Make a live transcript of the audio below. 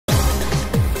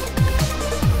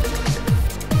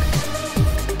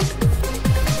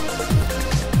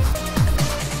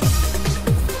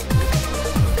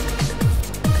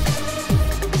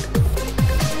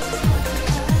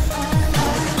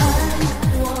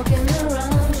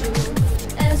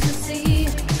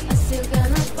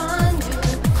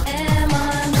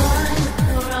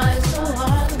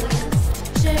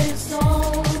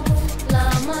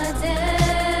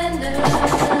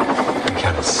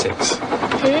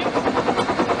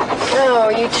No,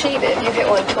 you cheated. You hit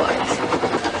one twice.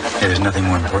 Hey, there's nothing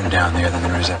more important down there than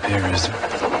there is up here, is there?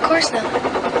 Of course not.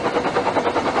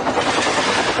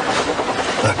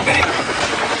 Look, babe.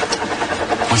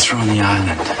 Once we're on the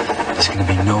island, there's gonna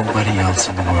be nobody else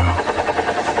in the world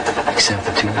except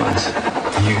the two of us.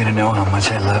 And you're gonna know how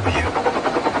much I love you.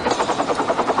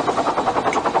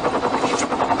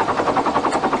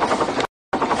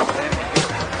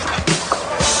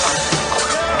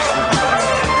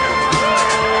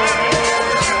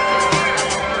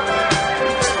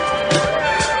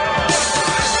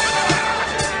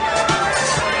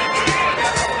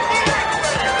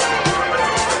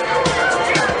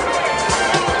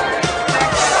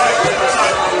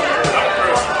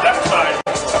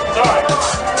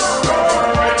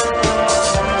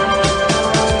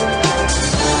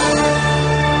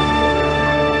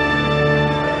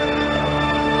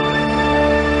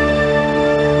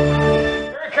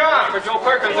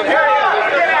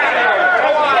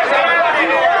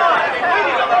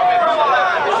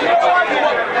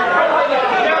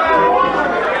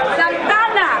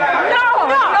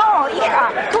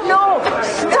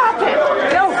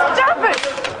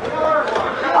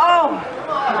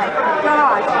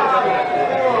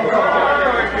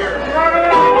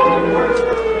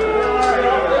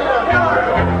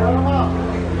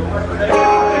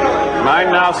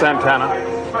 Santana.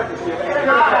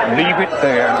 Leave it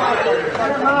there.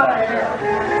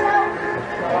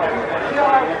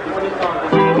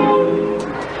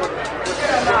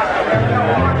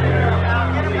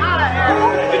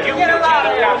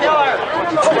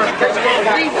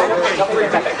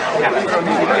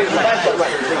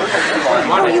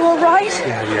 Are you all right?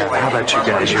 Yeah. How about you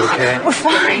guys? You okay? We're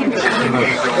fine.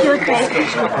 You look great.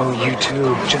 Oh, you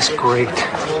too. Just great.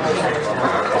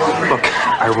 Look,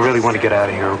 I really want to get out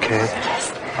of here, okay?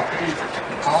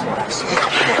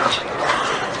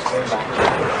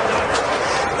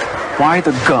 Why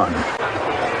the gun?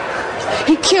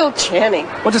 He killed Channing.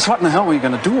 Well, just what in the hell were you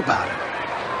going to do about it?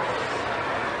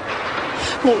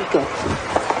 Let me go.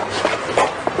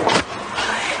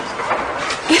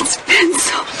 It's been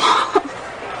so long.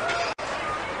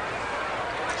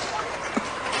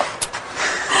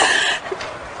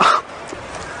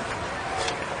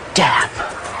 Damn.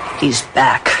 He's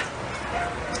back.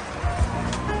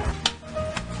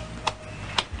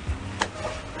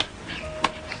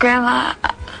 Grandma,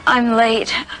 I'm late.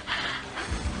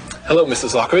 Hello,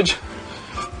 Mrs. Lockridge.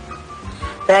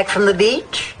 Back from the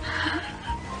beach?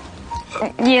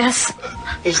 Yes.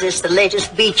 Is this the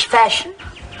latest beach fashion?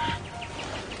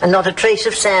 And not a trace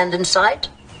of sand in sight?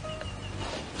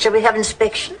 Shall we have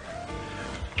inspection?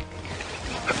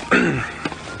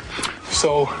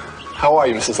 So, how are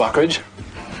you, Mrs. Lockridge?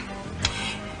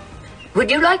 Would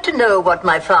you like to know what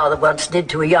my father once did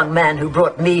to a young man who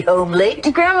brought me home late?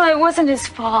 Grandma, it wasn't his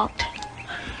fault.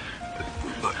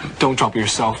 Don't trouble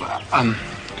yourself.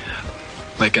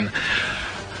 Lakin,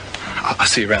 I'll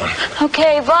see you around.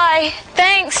 Okay, bye.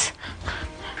 Thanks.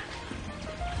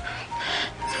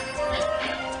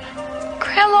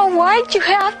 Grandma, why'd you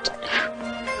have to...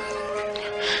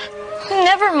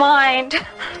 Never mind.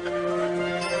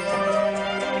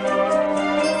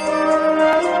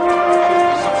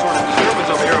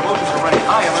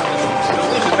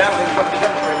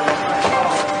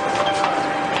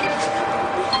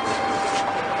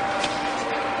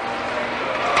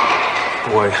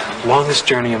 Boy, longest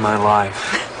journey of my life.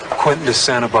 Quentin to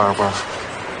Santa Barbara.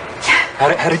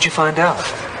 How did you find out?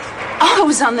 Oh, it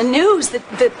was on the news, the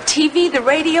TV, the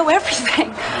radio,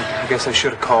 everything. I guess I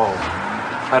should have called.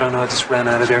 I don't know, I just ran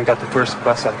out of there and got the first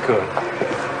bus I could.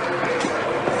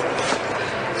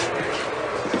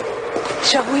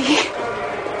 Shall we?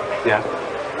 Yeah.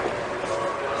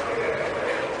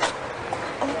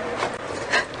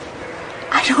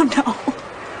 I don't know.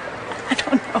 I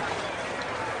don't know.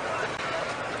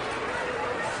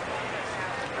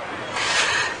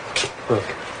 Look,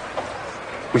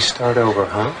 we start over,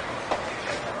 huh?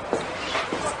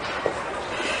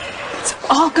 It's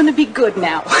all gonna be good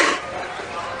now.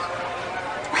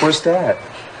 Where's Dad?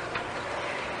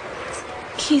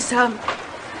 He's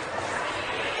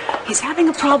having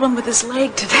a problem with his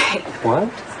leg today. What?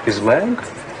 His leg?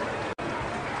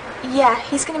 Yeah,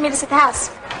 he's gonna meet us at the house.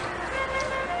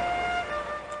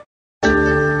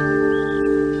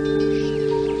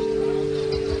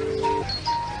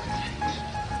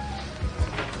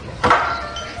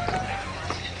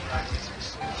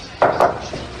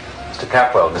 Mr.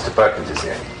 Capwell, Mr. Perkins is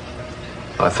here.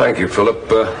 Thank you, Philip.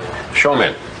 Show him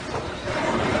in.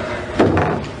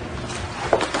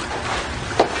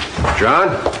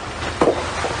 John?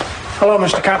 Hello,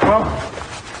 Mr. Capwell.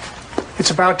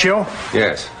 It's about Joe?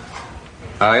 Yes.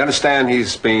 I understand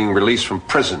he's being released from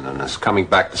prison and is coming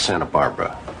back to Santa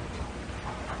Barbara.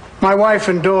 My wife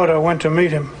and daughter went to meet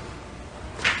him.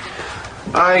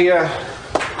 I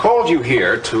called you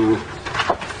here to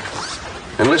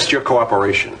enlist your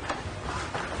cooperation.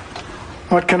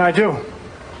 What can I do?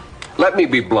 Let me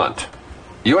be blunt.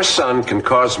 Your son can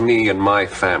cause me and my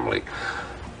family,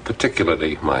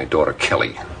 particularly my daughter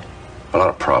Kelly, a lot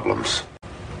of problems.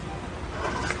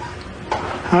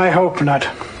 I hope not.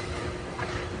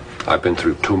 I've been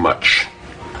through too much.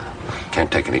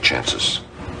 Can't take any chances.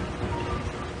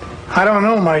 I don't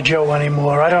know my Joe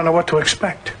anymore. I don't know what to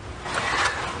expect.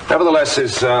 Nevertheless,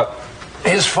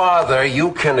 his father,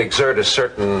 you can exert a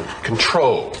certain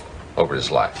control over his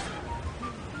life.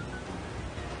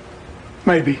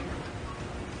 Maybe.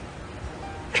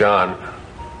 John,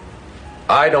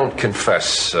 I don't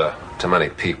confess to many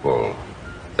people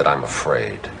that I'm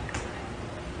afraid.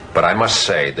 But I must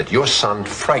say that your son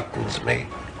frightens me.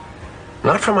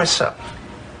 Not for myself,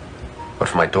 but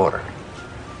for my daughter.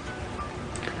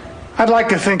 I'd like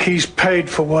to think he's paid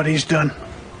for what he's done.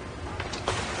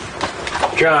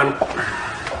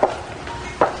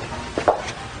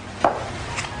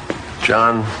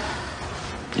 John,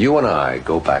 you and I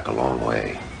go back a long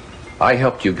way. I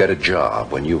helped you get a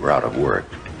job when you were out of work.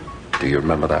 Do you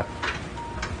remember that?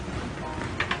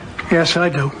 Yes, I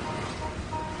do.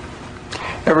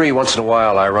 Every once in a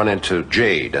while, I run into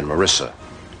Jade and Marissa.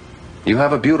 You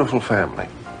have a beautiful family.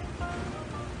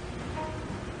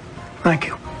 Thank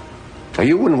you. Now,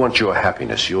 you wouldn't want your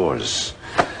happiness, yours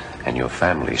and your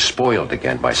family, spoiled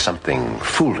again by something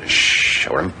foolish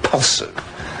or impulsive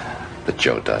that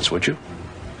Joe does, would you?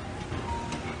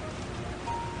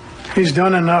 He's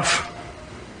done enough.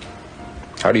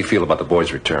 How do you feel about the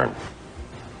boy's return?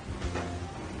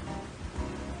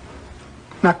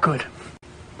 Not good.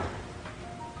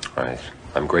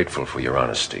 I'm grateful for your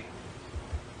honesty.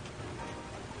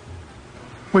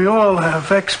 We all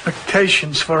have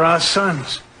expectations for our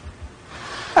sons.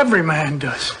 Every man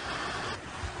does.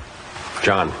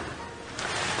 John,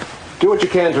 do what you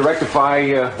can to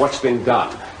rectify what's been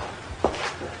done.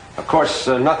 Of course,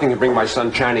 nothing to bring my son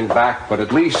Channing back, but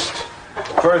at least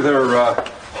further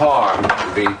harm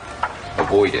can be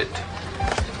avoided.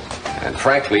 And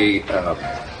frankly,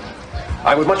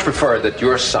 I would much prefer that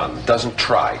your son doesn't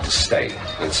try to stay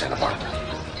in Santa Barbara.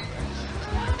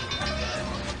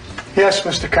 Yes,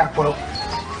 Mr. Capwell.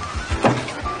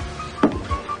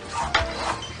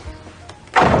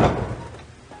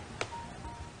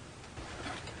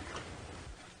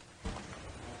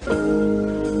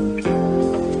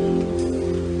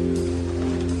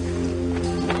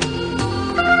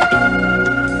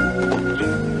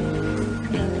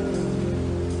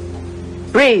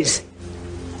 Breeze.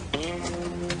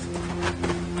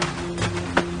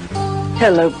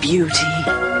 Hello, beauty.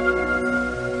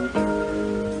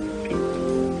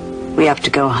 We have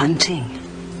to go hunting.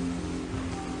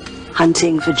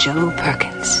 Hunting for Joe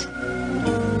Perkins.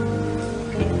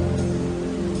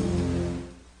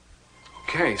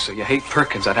 Okay, so you hate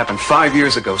Perkins. That happened 5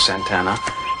 years ago, Santana.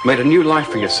 You made a new life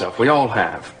for yourself. We all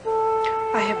have.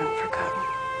 I haven't forgotten.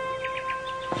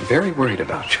 I'm very worried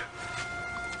about you.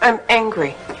 I'm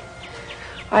angry.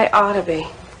 I ought to be.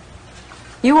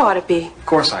 You ought to be. Of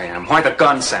course I am. Why the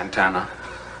gun, Santana?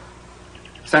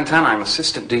 Santana, I'm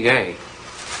assistant DA.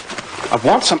 I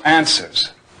want some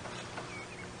answers.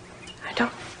 I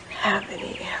don't have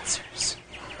any answers.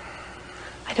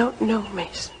 I don't know,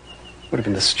 Mason. Would have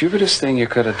been the stupidest thing you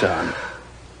could have done.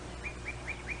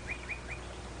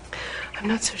 I'm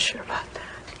not so sure about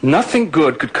that. Nothing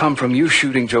good could come from you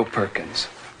shooting Joe Perkins.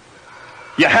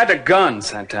 You had a gun,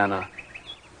 Santana.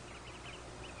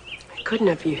 I couldn't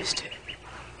have used it.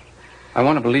 I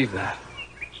want to believe that.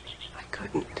 I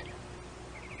couldn't.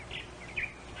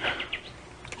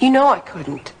 You know I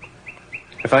couldn't.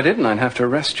 If I didn't, I'd have to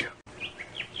arrest you.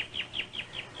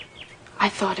 I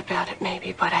thought about it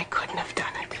maybe, but I couldn't have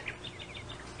done it.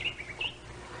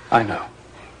 I know.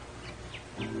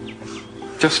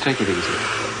 Just take it easy.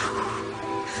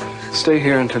 Stay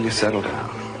here until you settle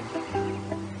down.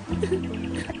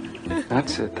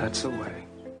 That's it. That's the way.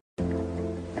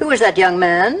 Who was that young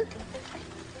man?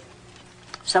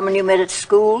 Someone you met at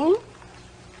school?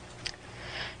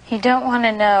 You don't want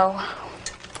to know.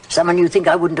 Someone you think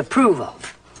I wouldn't approve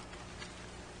of?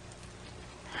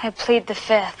 I plead the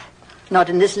fifth. Not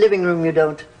in this living room, you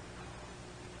don't.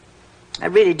 I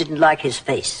really didn't like his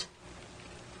face.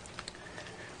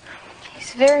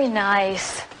 He's very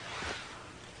nice.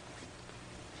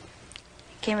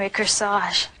 He gave me a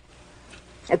corsage.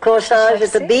 A corsage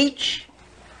at the beach?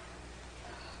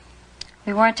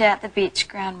 We weren't at the beach,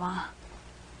 Grandma.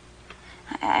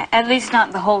 At least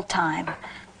not the whole time.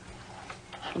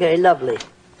 Very lovely.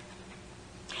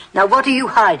 Now, what are you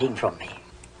hiding from me?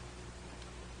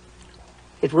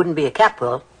 It wouldn't be a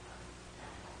Capwell.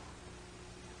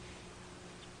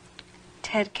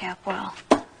 Ted Capwell.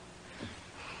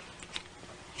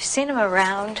 You've seen him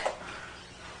around.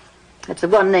 That's the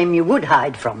one name you would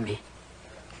hide from me.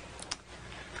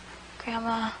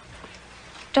 Grandma,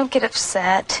 don't get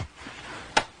upset.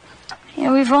 You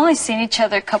know, we've only seen each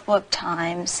other a couple of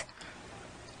times.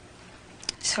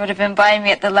 He sort of invited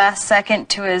me at the last second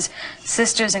to his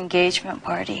sister's engagement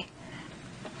party.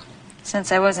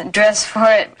 Since I wasn't dressed for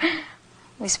it,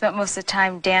 we spent most of the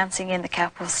time dancing in the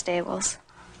Capwell stables.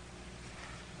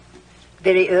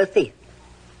 Very earthy.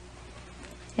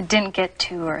 It didn't get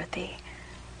too earthy.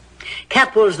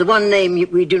 Capwell's the one name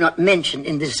we do not mention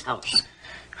in this house.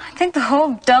 I think the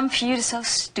whole dumb feud is so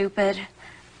stupid.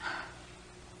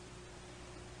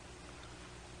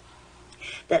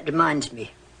 That reminds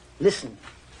me. Listen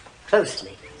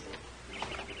closely.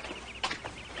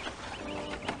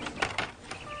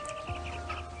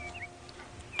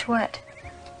 To what?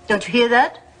 Don't you hear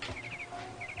that?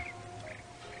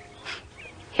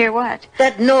 Hear what?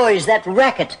 That noise, that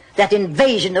racket, that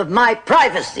invasion of my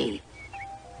privacy.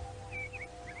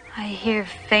 I hear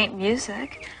faint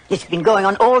music. It's been going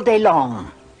on all day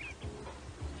long.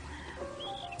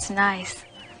 It's nice.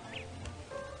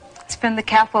 It's from the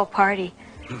Capwell party.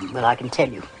 Well, I can tell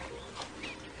you.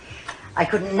 I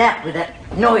couldn't nap with that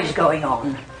noise going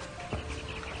on.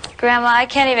 Grandma, I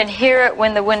can't even hear it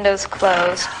when the window's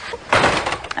closed.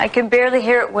 I can barely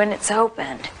hear it when it's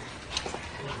opened.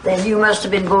 Then you must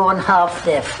have been born half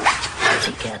deaf,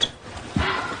 pussycat.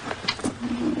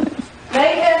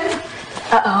 Megan!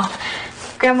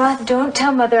 Uh-oh. Grandma, don't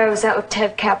tell Mother I was out with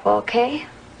Ted Capwell, okay?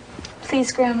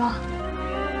 Please, Grandma.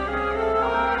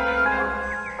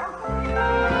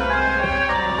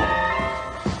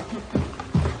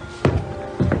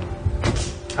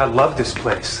 I love this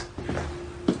place.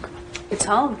 It's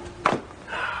home.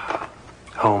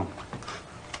 Home.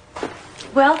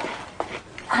 Well,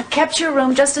 I kept your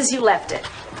room just as you left it.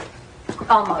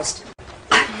 Almost.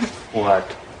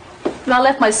 What? I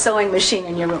left my sewing machine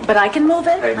in your room, but I can move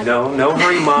it. Hey, no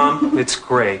hurry, Mom. It's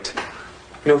great.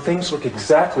 You know, things look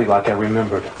exactly like I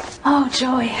remembered. Oh,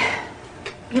 Joey,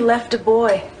 you left a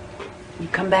boy. You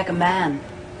come back a man.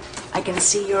 I can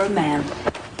see you're a man.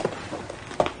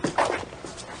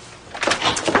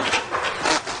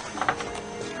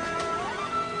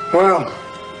 Well,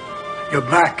 you're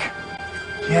back.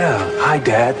 Yeah. Hi,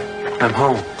 Dad. I'm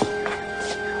home.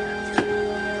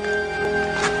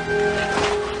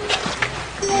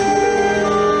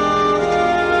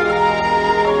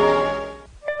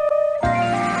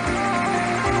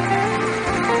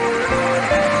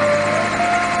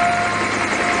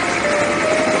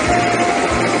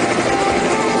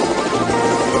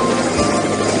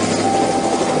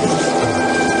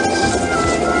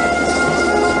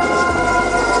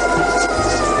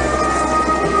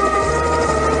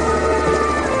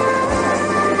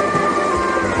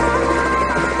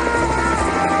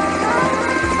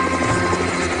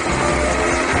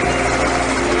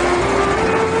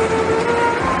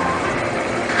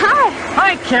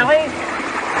 Kelly.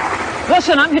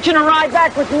 Listen, I'm hitching a ride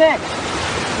back with Nick.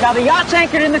 Now, the yacht's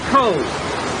anchored in the cove.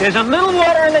 There's a little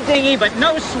water in the dinghy, but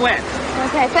no sweat.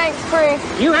 Okay, thanks, Bree.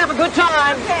 You have a good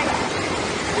time. Okay.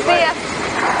 See ya.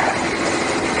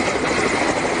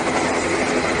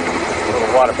 A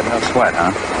little water, but no sweat,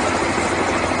 huh?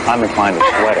 I'm inclined to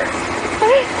sweat it.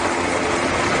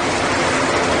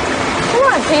 Come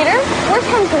on, Peter. Worst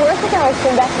comes to worst, we can always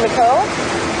swim back to the cove.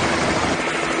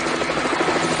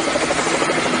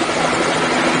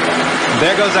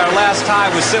 There goes our last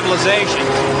tie with civilization.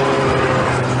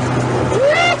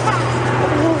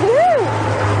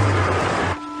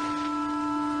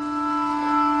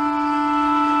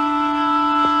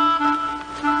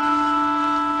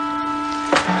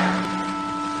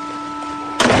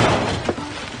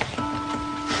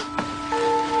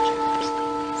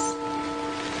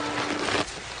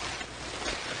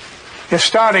 You're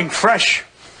starting fresh.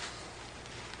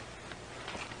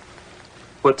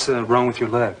 What's wrong with your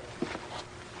leg?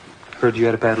 Heard you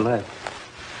had a bad leg.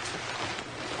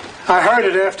 I heard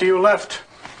it after you left.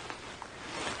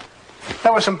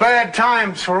 There were some bad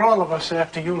times for all of us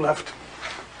after you left.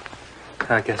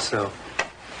 I guess so.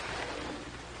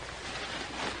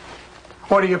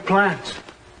 What are your plans?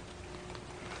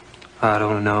 I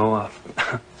don't know.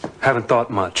 Haven't thought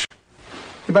much.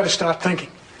 You better start thinking.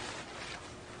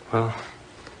 Well,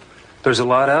 there's a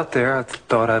lot out there. I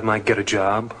thought I might get a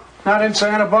job. Not in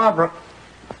Santa Barbara.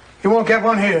 You won't get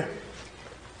one here.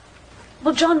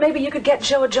 Well, John, maybe you could get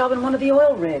Joe a job in one of the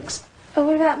oil rigs. But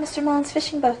what about Mr. Mullen's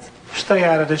fishing boats? Stay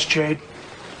out of this, Jade.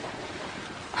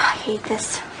 I hate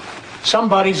this.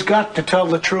 Somebody's got to tell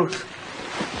the truth.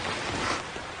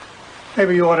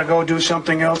 Maybe you ought to go do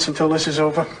something else until this is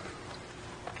over.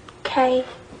 Okay.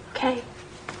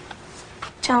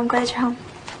 Joe, I'm glad you're home.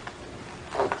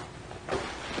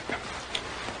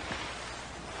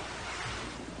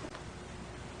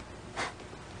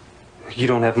 You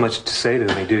don't have much to say to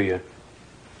me, do you?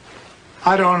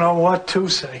 I don't know what to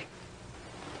say.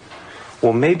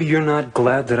 Well, maybe you're not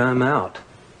glad that I'm out.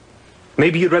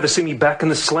 Maybe you'd rather see me back in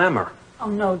the slammer. Oh,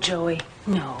 no, Joey.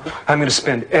 No. I'm going to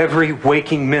spend every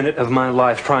waking minute of my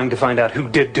life trying to find out who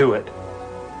did do it.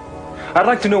 I'd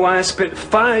like to know why I spent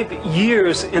 5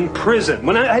 years in prison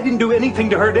when I didn't do anything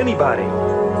to hurt anybody.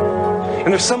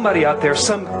 And there's somebody out there,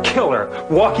 some killer,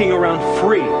 walking around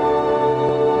free.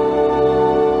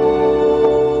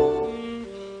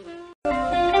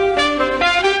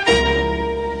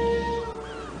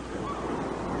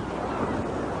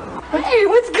 Hey,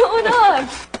 what's going on?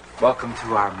 Welcome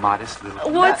to our modest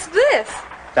little... What's this?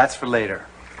 That's for later.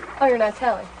 Oh, you're not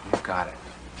telling. You've got it.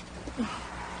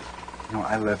 You know,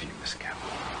 I love you, Miss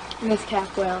Capwell. Miss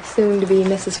Capwell, soon to be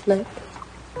Mrs. Flint.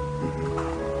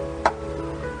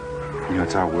 You know,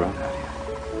 it's our world out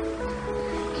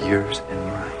here. Yours and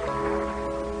mine.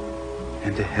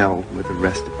 And to hell with the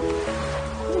rest of them.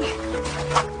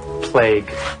 Plague.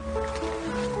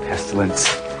 Pestilence.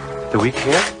 Do we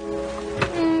care?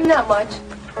 Not much.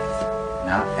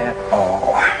 Not at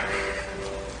all.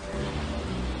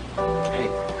 Hey,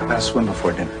 how about a swim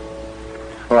before dinner?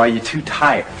 Or are you too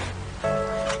tired?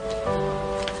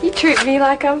 You treat me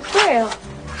like I'm frail.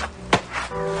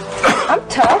 I'm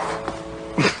tough.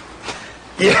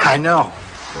 Yeah, I know.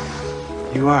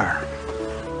 You are.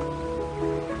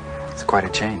 It's quite a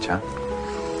change, huh?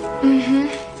 Mm-hmm.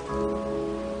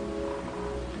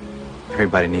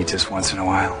 Everybody needs us once in a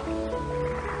while.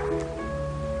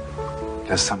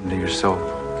 Does something to your soul.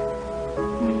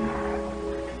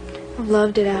 I've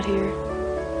loved it out here.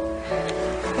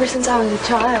 Ever since I was a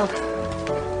child.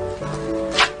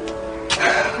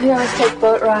 We always take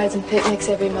boat rides and picnics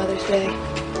every Mother's Day.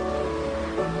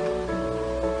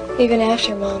 Even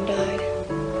after Mom died.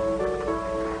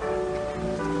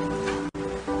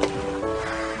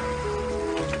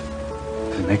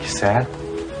 Does it make you sad?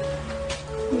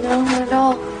 No, not at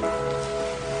all.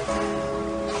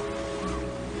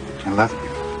 I love you.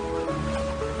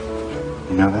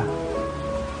 You know that?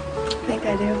 I think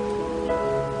I do.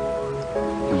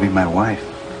 You'll be my wife.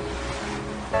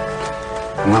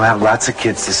 And we'll have lots of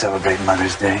kids to celebrate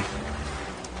Mother's Day.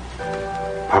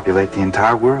 Populate the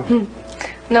entire world.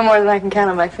 No more than I can count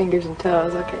on my fingers and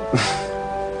toes, okay?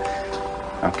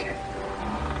 Okay.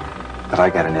 But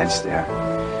I got an edge there.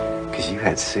 Because you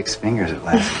had 6 fingers at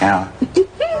last count. You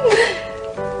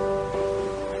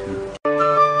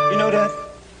know, Dad,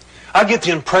 I get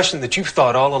the impression that you've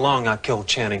thought all along I killed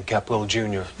Channing Capwell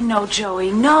Jr. No,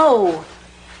 Joey, no.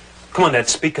 Come on, Dad,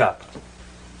 speak up.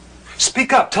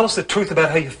 Speak up. Tell us the truth about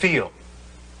how you feel.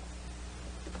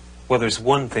 Well, there's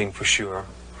one thing for sure.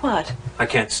 What? I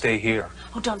can't stay here.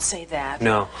 Oh, don't say that.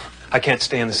 No, I can't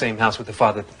stay in the same house with the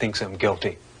father that thinks I'm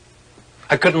guilty.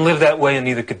 I couldn't live that way, and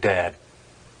neither could Dad.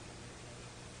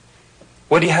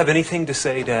 Well, do you have anything to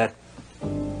say, Dad?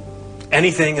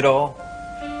 Anything at all?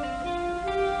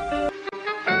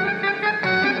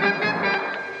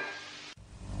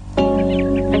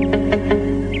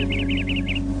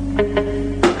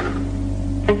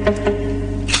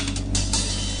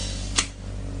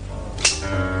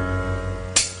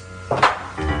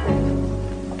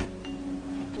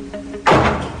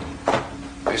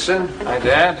 Mason? Hi,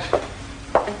 Dad.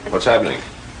 What's happening?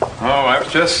 Oh, I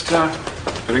was just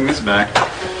putting this back.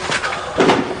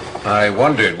 I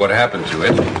wondered what happened to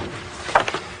it.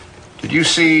 Did you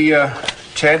see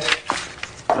Ted?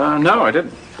 No, I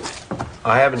didn't.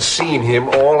 I haven't seen him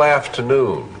all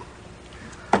afternoon.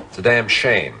 It's a damn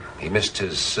shame. He missed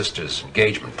his sister's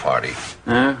engagement party.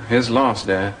 His loss,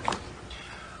 Dad.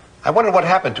 I wondered what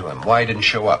happened to him, why he didn't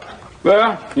show up.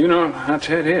 Well, you know how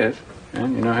Ted is.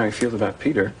 And you know how he feels about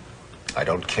Peter. I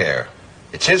don't care.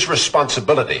 It's his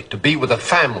responsibility to be with a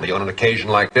family on an occasion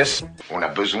like this. On a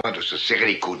besoin de se serrer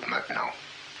les coudes maintenant.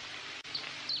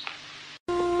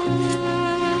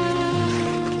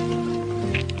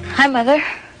 Hi, Mother.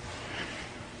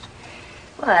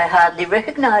 Well, I hardly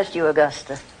recognized you,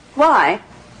 Augusta. Why?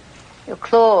 Your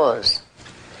claws.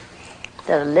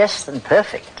 They're less than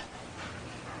perfect.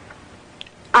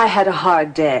 I had a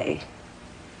hard day.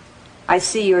 I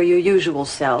see you're your usual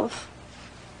self.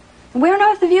 Where on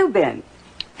earth have you been?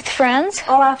 With friends?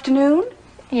 All afternoon?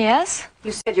 Yes.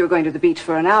 You said you were going to the beach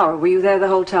for an hour. Were you there the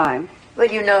whole time?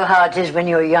 Well, you know how it is when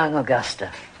you're young,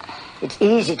 Augusta. It's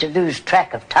easy to lose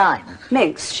track of time.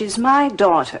 Miggs, she's my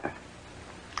daughter.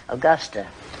 Augusta,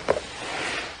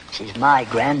 she's my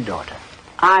granddaughter.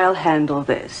 I'll handle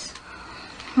this.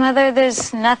 Mother,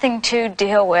 there's nothing to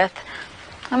deal with.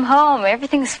 I'm home.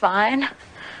 Everything's fine.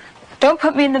 Don't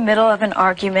put me in the middle of an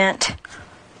argument.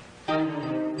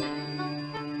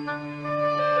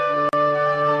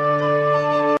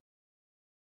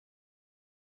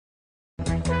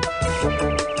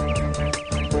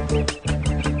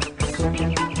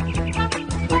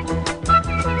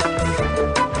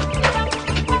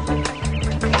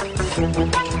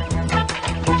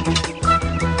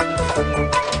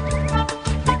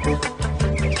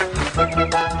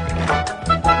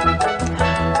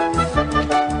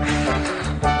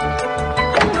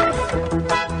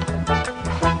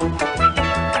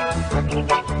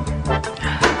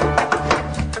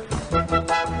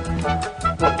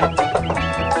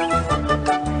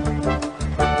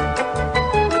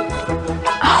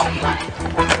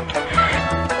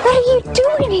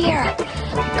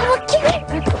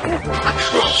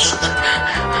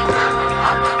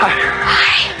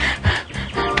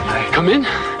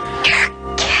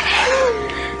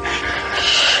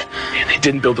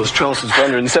 Didn't build those trellises for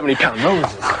 170-pound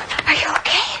roses. Are you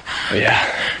okay? Oh, yeah.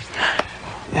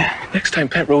 Yeah. Next time,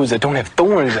 plant roses that don't have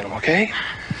thorns in them, okay?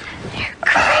 You're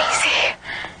crazy.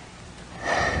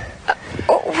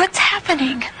 What's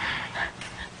happening?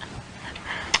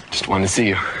 Just wanted to see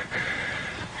you.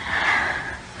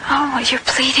 Oh, you're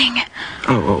bleeding.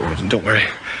 Oh, don't worry.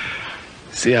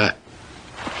 See, I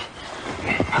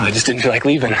just didn't feel like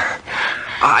leaving.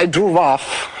 I drove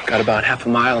off, got about half a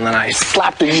mile, and then I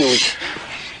slapped the wheel.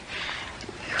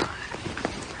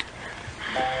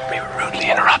 We were rudely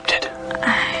interrupted.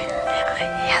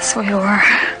 Yes, we were.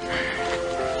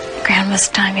 Grandma's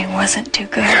timing wasn't too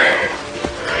good.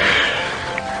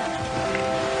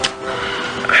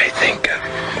 I think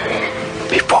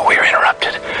before we were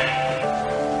interrupted,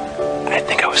 I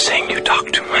think I was saying you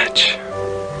talk too much.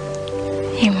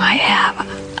 You might have.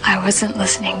 I wasn't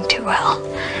listening too well.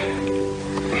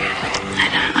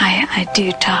 I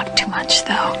do talk too much,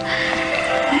 though.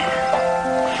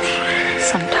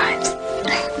 Sometimes.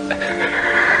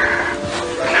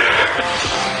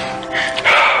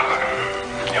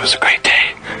 It was a great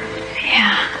day.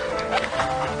 Yeah.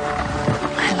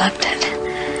 I loved it.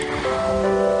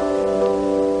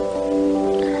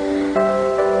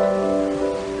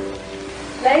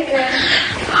 Megan.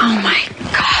 Oh my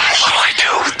gosh. What do I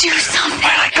do? Do something.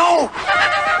 Where'd I go?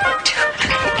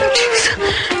 Do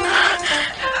something.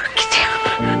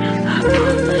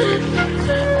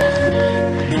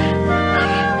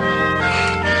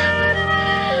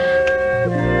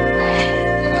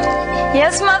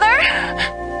 Yes, Mother?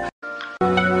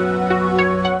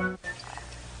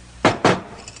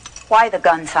 Why the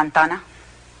gun, Santana?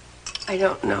 I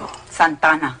don't know.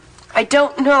 Santana. I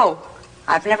don't know.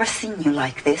 I've never seen you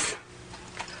like this.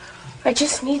 I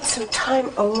just need some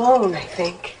time alone, I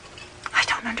think. I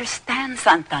don't understand,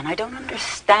 Santana. I don't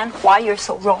understand why you're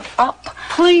so wrought up.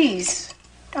 Please.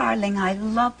 Darling, I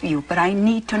love you, but I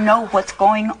need to know what's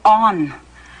going on.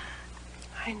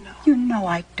 I know. You know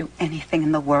I'd do anything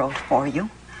in the world for you.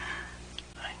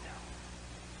 I know.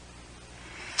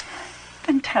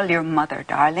 Then tell your mother,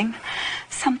 darling.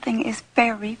 Something is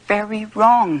very, very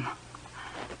wrong.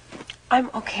 I'm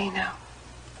okay now.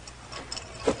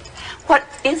 What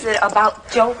is it about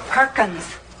Joe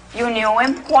Perkins? You knew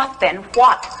him? What then?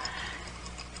 What?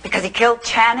 Because he killed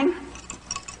Channing?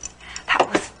 That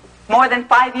was more than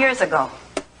 5 years ago.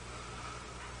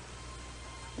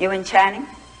 You and Channing?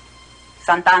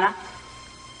 Santana?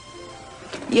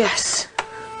 Yes.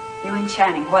 You and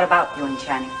Channing. What about you and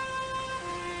Channing?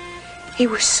 He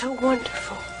was so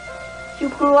wonderful. You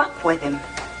grew up with him.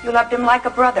 You loved him like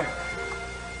a brother.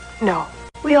 No.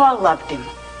 We all loved him.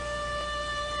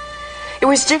 It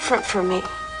was different for me.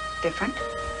 Different?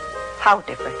 How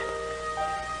different?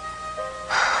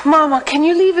 Mama, can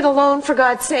you leave it alone, for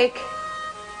God's sake?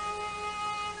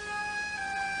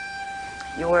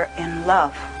 You were in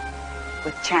love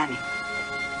with Channing.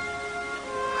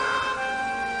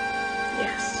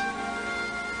 Yes.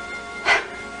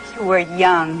 You were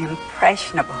young,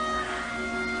 impressionable.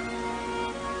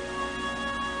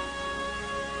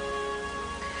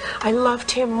 I loved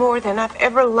him more than I've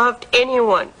ever loved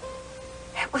anyone.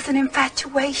 It was an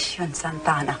infatuation,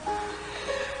 Santana.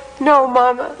 No,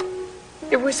 Mama.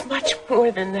 It was much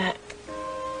more than that.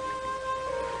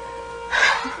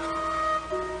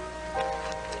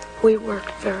 We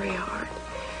worked very hard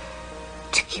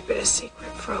to keep it a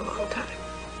secret for a long time.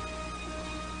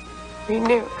 We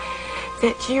knew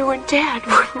that you and Dad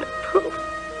wouldn't approve.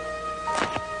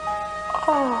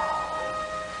 Oh,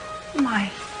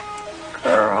 my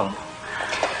girl.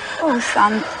 Oh,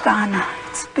 Santana,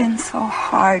 it's been so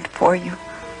hard for you.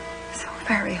 So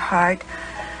very hard.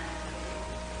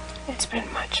 It's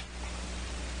been much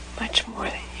more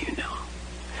than you know.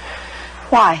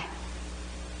 Why?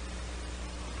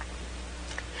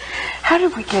 How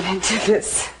did we get into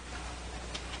this?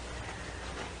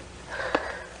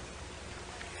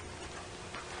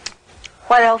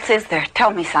 What else is there?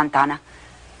 Tell me, Santana.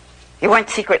 You weren't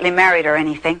secretly married or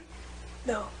anything.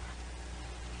 No.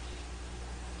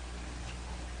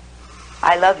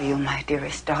 I love you, my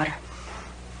dearest daughter.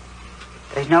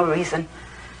 There's no reason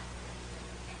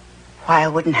why I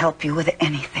wouldn't help you with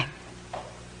anything.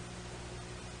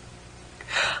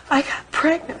 I got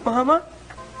pregnant, Mama.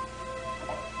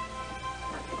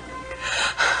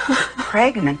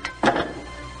 Pregnant?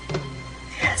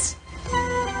 Yes.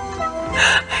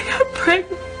 I got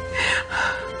pregnant.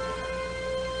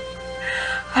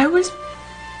 I was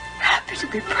happy to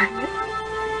be pregnant.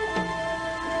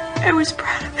 I was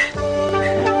proud of it.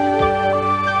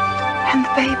 And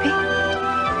the baby?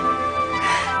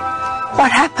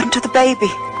 What happened to the baby?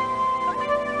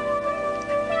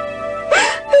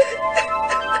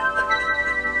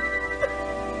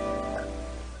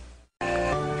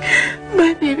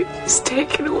 My baby was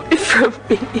taken away from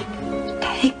me.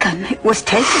 Taken? It was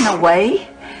taken away?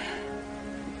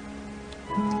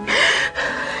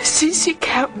 Cece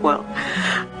Catwell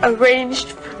arranged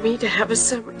for me to have a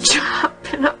summer job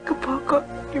in Acapulco.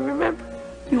 You remember?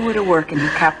 You were to work in the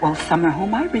Catwell summer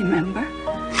home, I remember.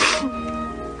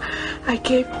 I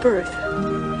gave birth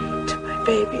to my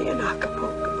baby in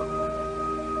Acapulco.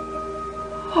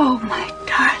 Oh, my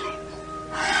darling.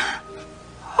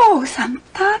 Oh,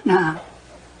 Santana.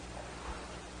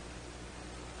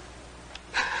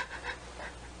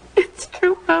 It's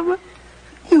true, Mama.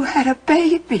 You had a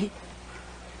baby.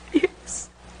 Yes.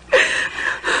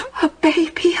 A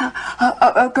baby?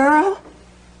 A girl?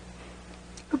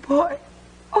 A boy.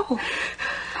 Oh,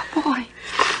 a boy.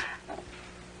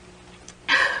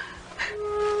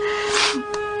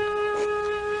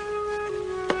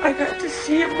 I got to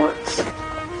see him once.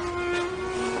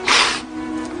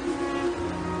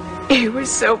 He was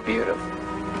so beautiful.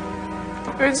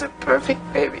 He was a perfect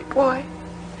baby boy.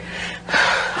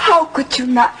 How could you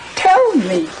not tell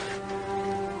me?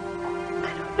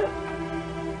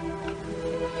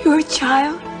 Your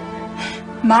child?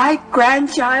 My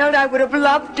grandchild? I would have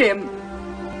loved him.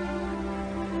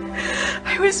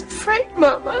 I was afraid,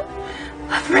 Mama.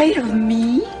 Afraid of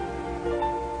me?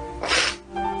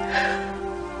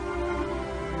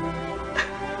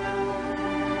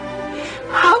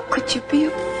 How could you be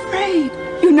afraid?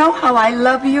 You know how I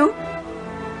love you.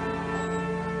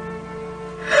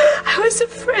 I was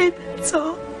afraid, that's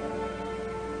all.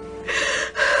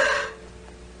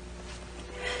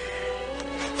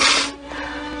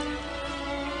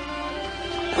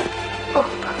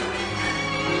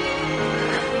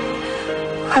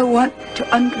 I want to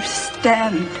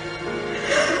understand.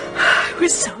 I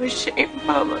was so ashamed,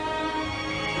 Mama.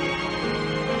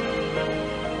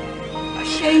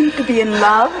 Ashamed to be in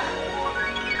love?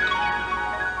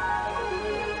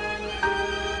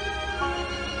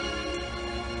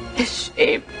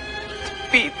 Ashamed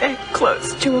to be that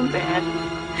close to a man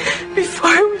before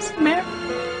I was married.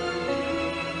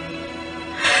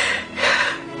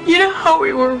 You know how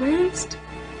we were raised?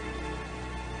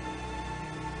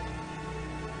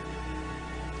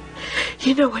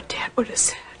 You know what Dad would have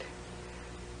said?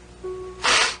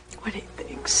 What he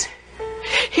thinks.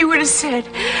 He would have said,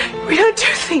 we don't do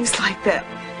things like that.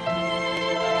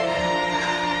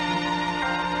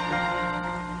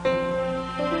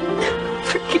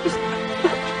 Forgive me.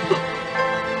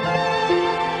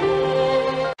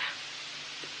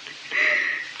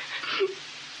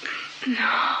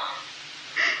 Non.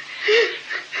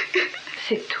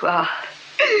 C'est toi.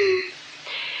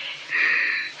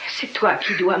 C'est toi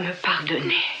qui dois me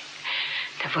pardonner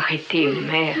d'avoir été une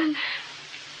mère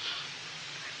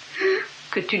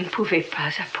que tu ne pouvais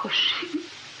pas approcher.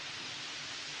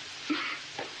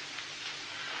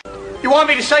 You want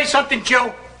me to say something,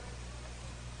 Joe?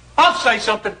 I'll say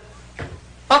something.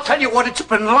 I'll tell you what it's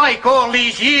been like all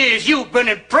these years you've been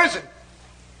in prison.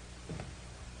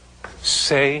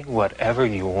 Say whatever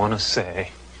you want to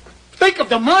say. Think of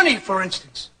the money, for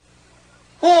instance.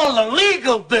 All the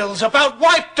legal bills about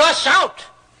wiped us out.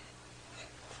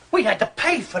 We had to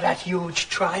pay for that huge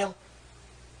trial.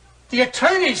 The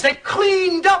attorneys, they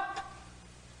cleaned up.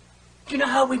 Do you know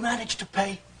how we managed to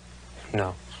pay?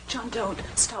 No. John, don't.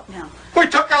 Stop now. We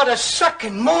took out a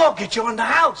second mortgage on the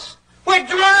house. We're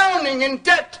drowning in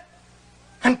debt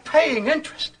and paying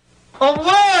interest. A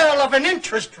whirl of an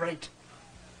interest rate.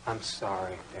 I'm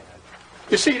sorry, Dad.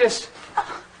 You see this?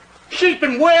 She's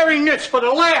been wearing this for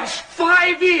the last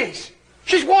 5 years.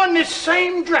 She's worn this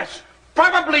same dress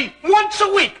probably once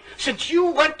a week since you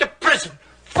went to prison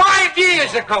 5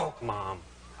 years ago. Mom,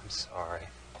 I'm sorry.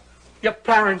 Your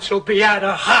parents will be out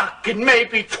of hock in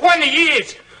maybe 20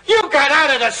 years. You got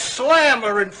out of the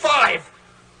slammer in 5.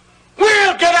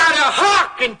 We'll get out of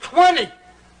hock in 20.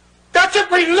 That's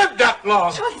if we live that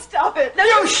long. John, stop it.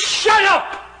 You shut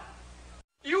up!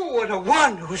 You were the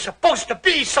one who was supposed to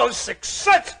be so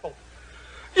successful.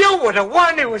 You were the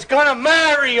one who was going to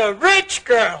marry a rich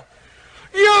girl.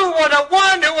 You were the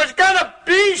one who was going to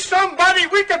be somebody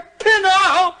we could pin our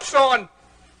hopes on.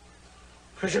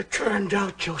 As it turned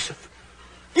out, Joseph,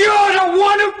 you're the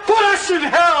one who put us in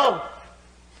hell.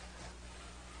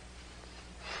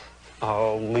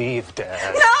 Oh, leave,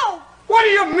 Dad. No! What do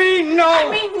you mean, no? I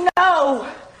mean, no.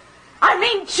 I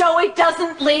mean, Joey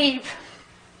doesn't leave.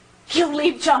 You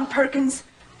leave, John Perkins.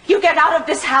 You get out of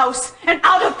this house and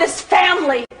out of this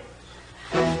family.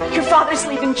 Your father's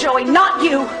leaving Joey, not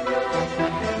you.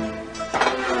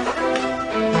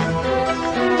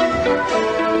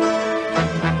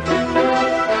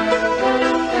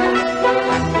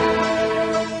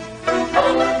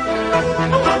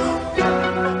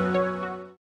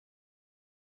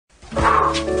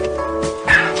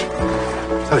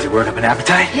 Oh, did you work up an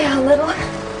appetite? Yeah, a little.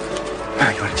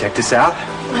 Oh, you want to check this out?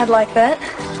 I'd like that.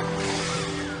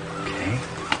 Okay.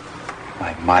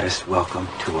 My modest welcome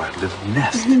to our little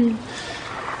nest.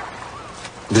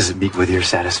 Does it meet with your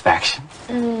satisfaction?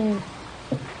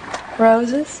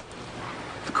 Roses.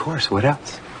 Of course. What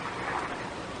else?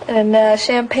 And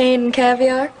champagne and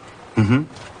caviar. Mm-hmm.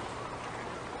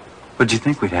 What'd you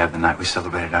think we'd have the night we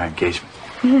celebrated our engagement?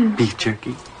 Beef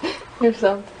jerky? Or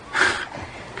something.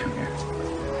 Come here.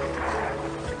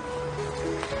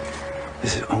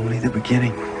 This is only the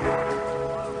beginning.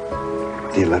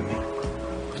 Do you love me?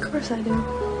 Of course I do.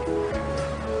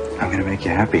 I'm gonna make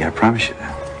you happy, I promise you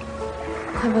that.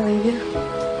 I believe you.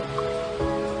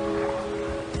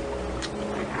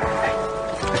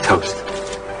 A toast.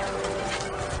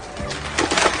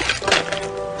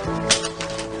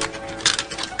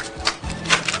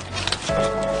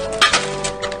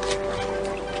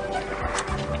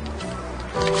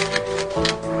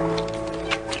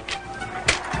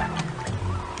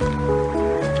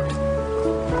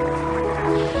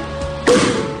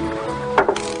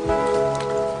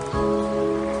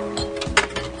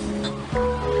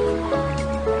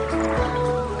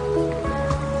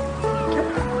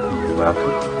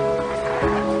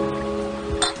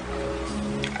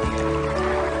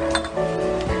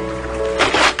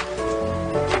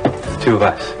 Two of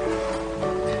us.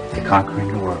 To conquering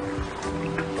the world.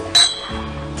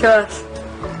 To us.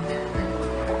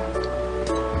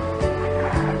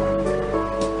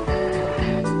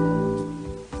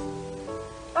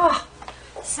 Oh,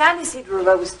 Sandy seed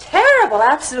rouleau was terrible,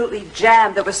 absolutely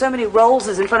jammed. There were so many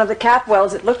Rollses in front of the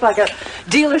Capwells, it looked like a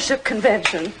dealership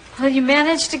convention. Well, you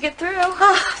managed to get through.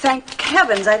 Oh, thank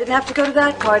heavens I didn't have to go to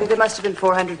that party. There must have been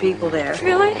 400 people there.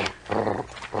 Really?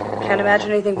 Can't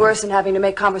imagine anything worse than having to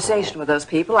make conversation with those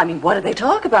people. I mean, what do they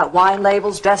talk about? Wine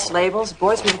labels, dress labels? It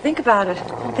bores me to think about it.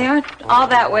 They aren't all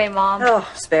that way, Mom. Oh,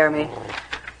 spare me.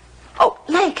 Oh,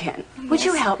 Lakin, would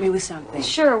you help me with something?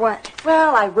 Sure, what?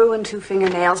 Well, I ruined 2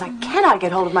 fingernails. I cannot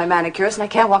get hold of my manicurist, and I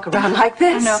can't walk around like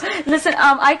this. No. Listen,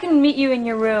 I can meet you in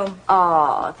your room.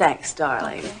 Oh, thanks,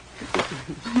 darling.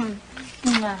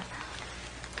 Okay.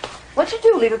 What'd you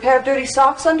do, leave a pair of dirty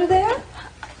socks under there?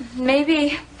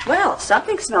 Maybe. Well,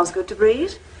 something smells good to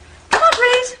Breeze. Come on,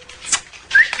 Breeze.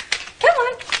 Come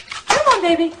on. Come on,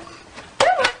 baby.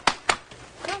 Come on.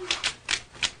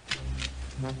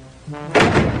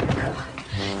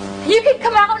 You can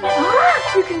come out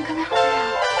now. You can come out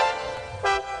now.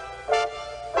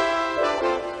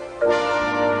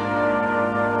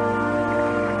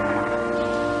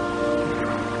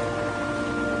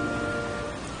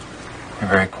 You're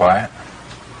very quiet.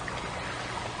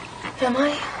 Am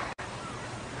I?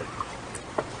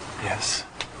 Yes.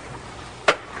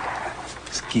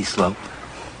 Ski slope.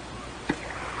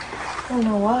 I don't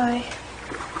know why.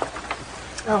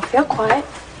 I don't feel quiet.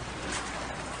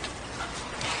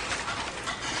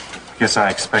 Guess I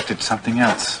expected something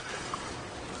else.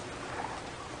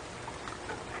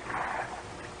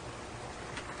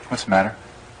 What's the matter?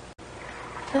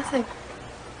 Nothing.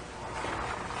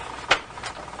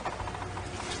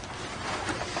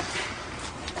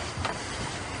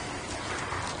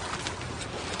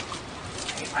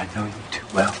 I know you too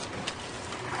well.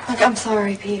 Look, I'm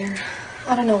sorry, Peter.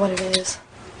 I don't know what it is.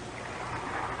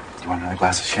 Do you want another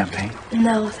glass of champagne?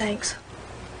 No, thanks.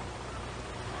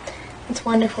 It's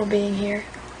wonderful being here.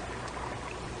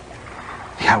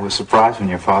 Yeah, I was surprised when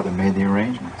your father made the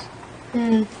arrangements.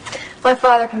 My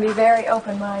father can be very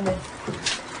open-minded.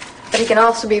 But he can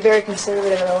also be very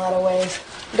conservative in a lot of ways.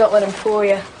 Don't let him fool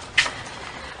you.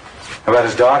 How about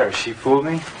his daughter? She fooled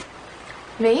me?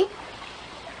 Me?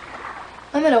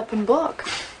 I'm an open book.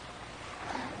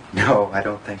 No, I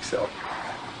don't think so.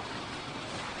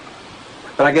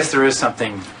 But I guess there is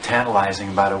something tantalizing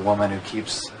about a woman who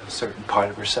keeps a certain part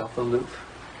of herself aloof.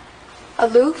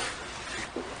 Aloof?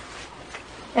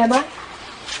 Am I?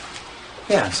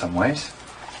 Yeah, in some ways.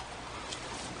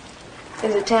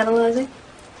 Is it tantalizing?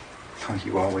 Oh,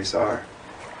 you always are.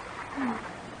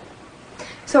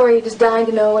 So are you just dying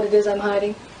to know what it is I'm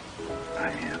hiding? I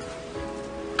am.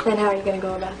 Then how are you going to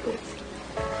go about this?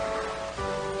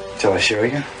 Shall I show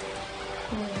you?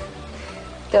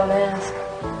 Don't ask.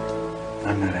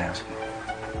 I'm not asking.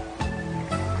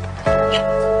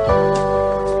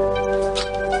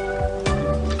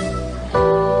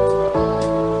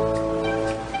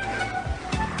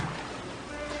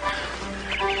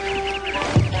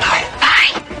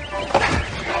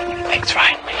 Thanks,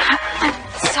 Ryan.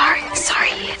 I'm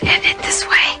sorry it ended this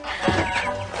way.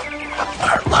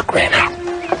 Our luck ran out.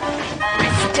 I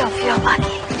still feel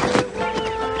lucky.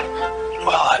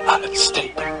 Well, out of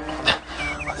state.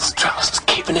 This Charles is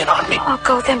caving in on me. I'll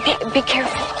go then. Be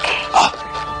careful, okay?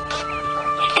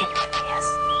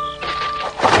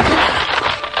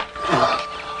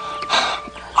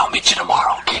 I'll meet you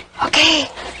tomorrow, okay? Okay.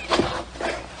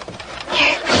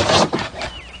 Here.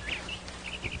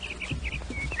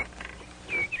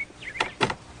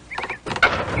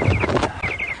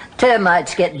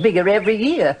 Termites get bigger every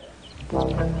year.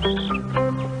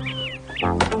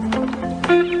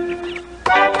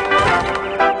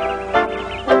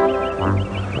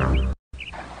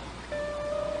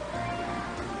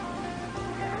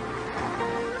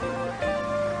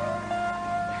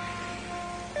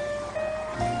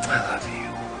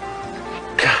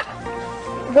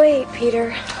 Wait,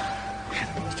 Peter. You're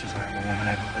the most desirable woman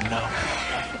I've ever known.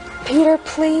 Peter,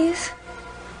 please.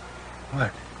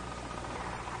 What?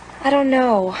 I don't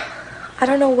know. I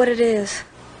don't know what it is.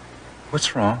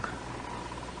 What's wrong?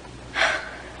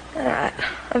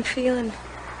 I'm feeling...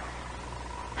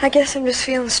 I guess I'm just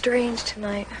feeling strange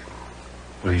tonight.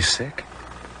 Were you sick?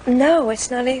 No, it's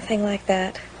not anything like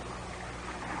that.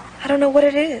 I don't know what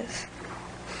it is.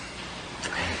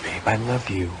 Hey, babe, I love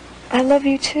you. I love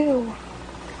you too.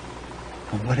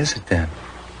 Well, what is it then?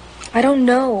 I don't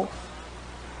know.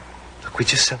 Look, we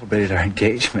just celebrated our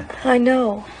engagement. I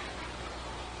know.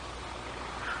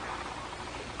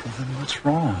 Well, then what's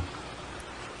wrong?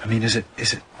 I mean, is it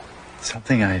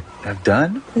something I've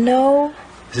done? No.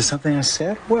 Is it something I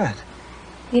said? What?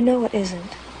 You know it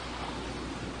isn't.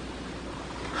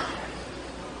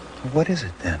 What is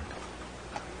it then?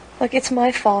 Look, it's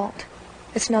my fault.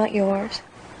 It's not yours.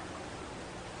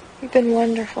 You've been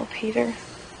wonderful, Peter.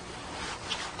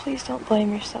 Please don't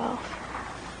blame yourself.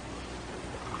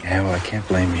 Yeah, well, I can't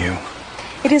blame you.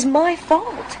 It is my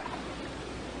fault.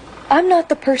 I'm not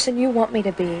the person you want me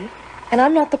to be, and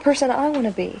I'm not the person I want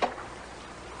to be.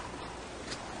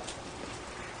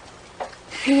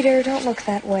 Peter, don't look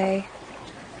that way.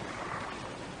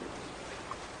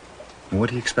 What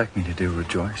do you expect me to do,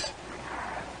 rejoice?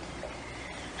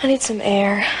 I need some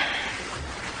air.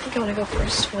 I think I want to go for a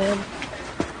swim.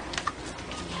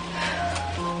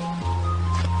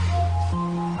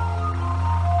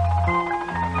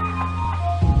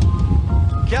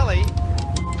 Kelly?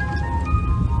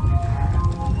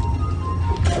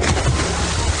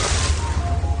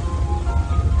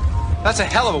 That's a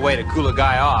hell of a way to cool a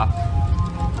guy off.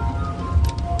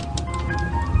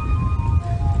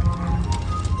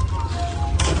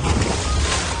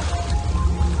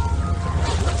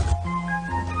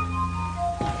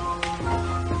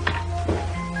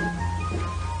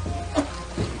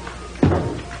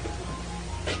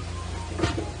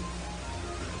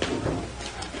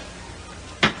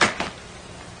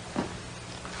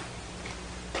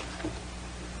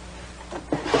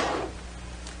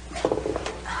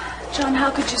 John,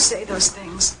 how could you say those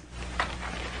things?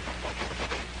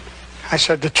 I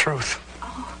said the truth.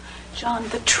 John,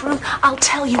 the truth. I'll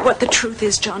tell you what the truth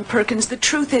is, John Perkins. The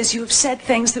truth is you have said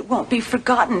things that won't be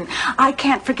forgotten. I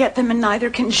can't forget them, and neither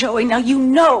can Joey. Now, you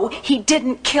know he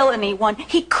didn't kill anyone.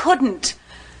 He couldn't.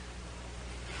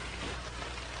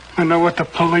 I know what the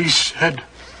police said.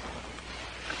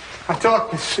 I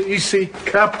talked to C.C.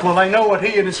 Capwell. I know what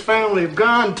he and his family have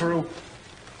gone through.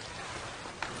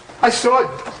 I saw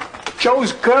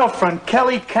Joe's girlfriend,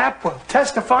 Kelly Capwell,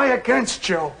 testify against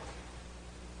Joe.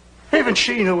 Even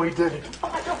she knew he did it.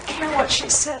 Oh, I don't care what she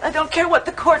said. I don't care what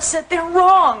the court said. They're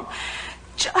wrong.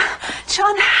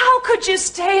 John, how could you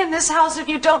stay in this house if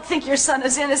you don't think your son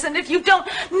is innocent, if you don't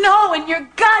know in your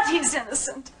gut he's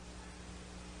innocent?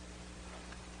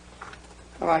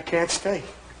 Well, I can't stay.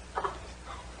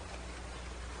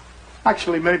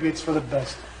 Actually, maybe it's for the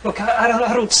best. Look, I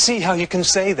don't see how you can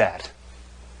say that.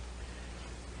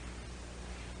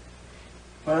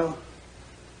 Well,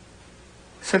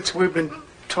 since we've been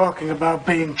talking about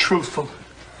being truthful,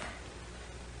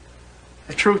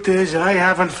 the truth is I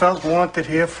haven't felt wanted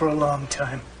here for a long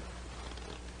time.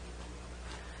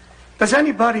 Does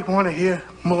anybody want to hear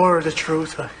more of the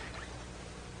truth, or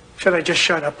should I just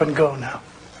shut up and go now?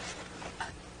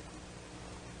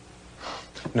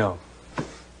 No.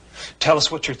 Tell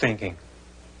us what you're thinking.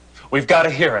 We've got to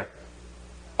hear it.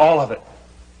 All of it.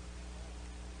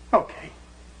 Okay.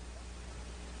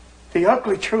 The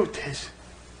ugly truth is,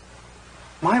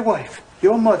 my wife,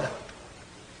 your mother,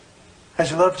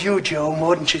 has loved you, Joe,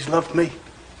 more than she's loved me.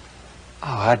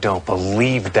 Oh, I don't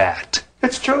believe that.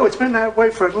 It's true. It's been that way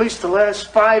for at least the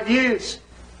last 5 years.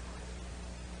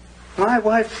 My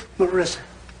wife, Marissa,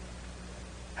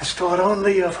 has thought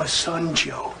only of her son,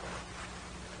 Joe,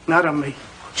 not of me.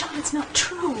 John, it's not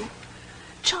true.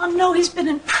 John, no, he's been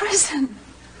in prison.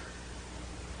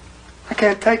 I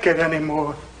can't take it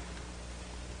anymore.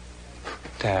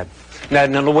 Dad. Dad,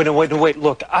 no, wait.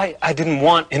 Look, I didn't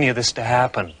want any of this to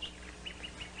happen.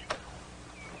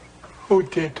 Who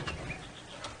did?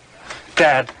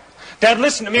 Dad,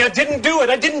 listen to me. I didn't do it.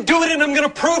 I didn't do it, and I'm going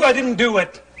to prove I didn't do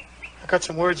it. I got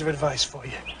some words of advice for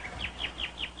you.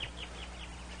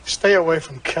 Stay away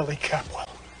from Kelly Capwell.